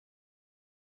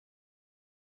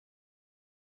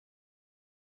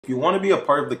If you want to be a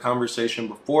part of the conversation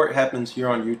before it happens here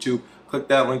on YouTube, click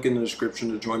that link in the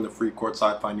description to join the free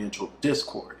Courtside Financial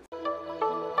Discord.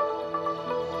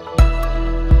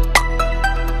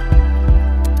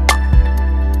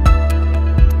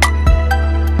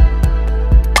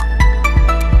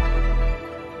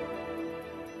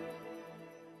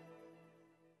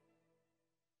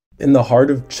 In the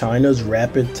heart of China's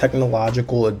rapid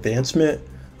technological advancement,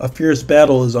 a fierce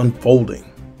battle is unfolding.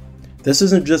 This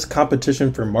isn't just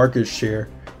competition for market share,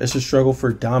 it's a struggle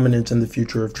for dominance in the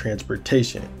future of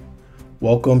transportation.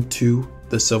 Welcome to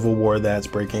the civil war that's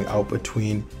breaking out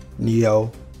between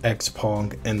NIO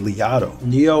XPENG and Li Auto.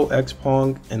 NIO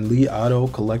XPENG and Li Auto,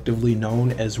 collectively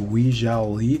known as Wei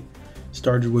Xiaoli,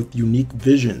 started with unique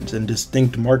visions and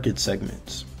distinct market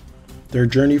segments. Their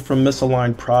journey from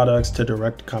misaligned products to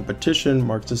direct competition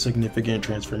marks a significant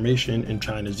transformation in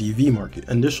China's EV market.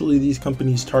 Initially, these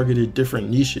companies targeted different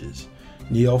niches.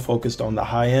 NIO focused on the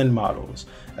high-end models,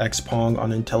 XPENG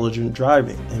on intelligent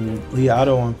driving, and Li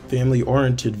Auto on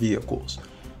family-oriented vehicles.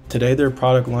 Today, their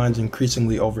product lines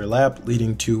increasingly overlap,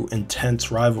 leading to intense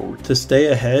rivalry. To stay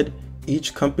ahead,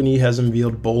 each company has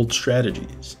unveiled bold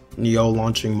strategies. NIO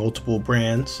launching multiple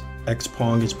brands,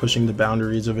 XPENG is pushing the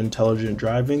boundaries of intelligent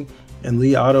driving, and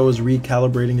Li Auto is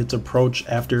recalibrating its approach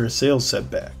after a sales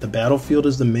setback. The battlefield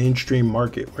is the mainstream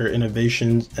market, where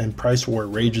innovations and price war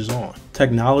rages on.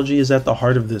 Technology is at the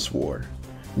heart of this war.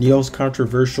 NIO's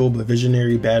controversial but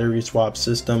visionary battery swap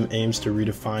system aims to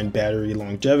redefine battery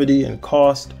longevity and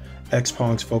cost.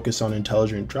 XPENG's focus on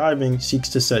intelligent driving seeks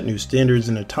to set new standards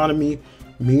in autonomy.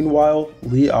 Meanwhile,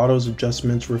 Li Auto's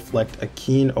adjustments reflect a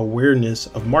keen awareness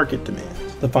of market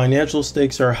demands. The financial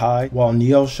stakes are high. While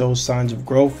NIO shows signs of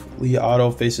growth, Li Auto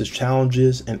faces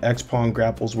challenges, and XPENG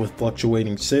grapples with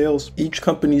fluctuating sales. Each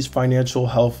company's financial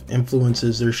health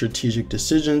influences their strategic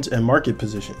decisions and market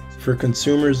positions. For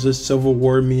consumers, this civil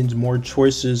war means more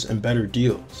choices and better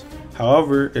deals.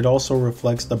 However, it also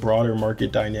reflects the broader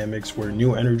market dynamics where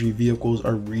new energy vehicles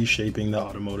are reshaping the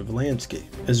automotive landscape.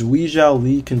 As Wei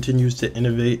Xiaoli continues to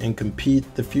innovate and compete,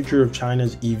 the future of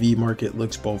China's EV market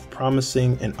looks both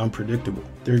promising and unpredictable.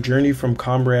 Their journey from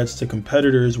comrades to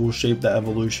competitors will shape the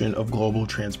evolution of global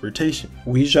transportation.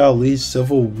 Wei Xiaoli's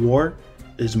civil war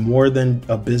is more than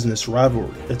a business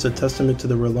rivalry. It's a testament to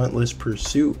the relentless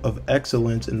pursuit of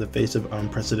excellence in the face of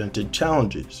unprecedented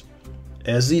challenges.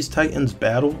 As these titans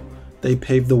battle, they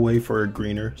pave the way for a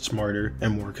greener, smarter,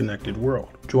 and more connected world.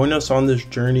 Join us on this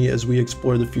journey as we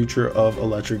explore the future of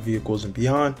electric vehicles and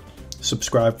beyond.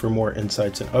 Subscribe for more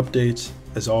insights and updates.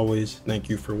 As always, thank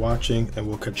you for watching, and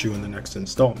we'll catch you in the next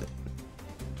installment.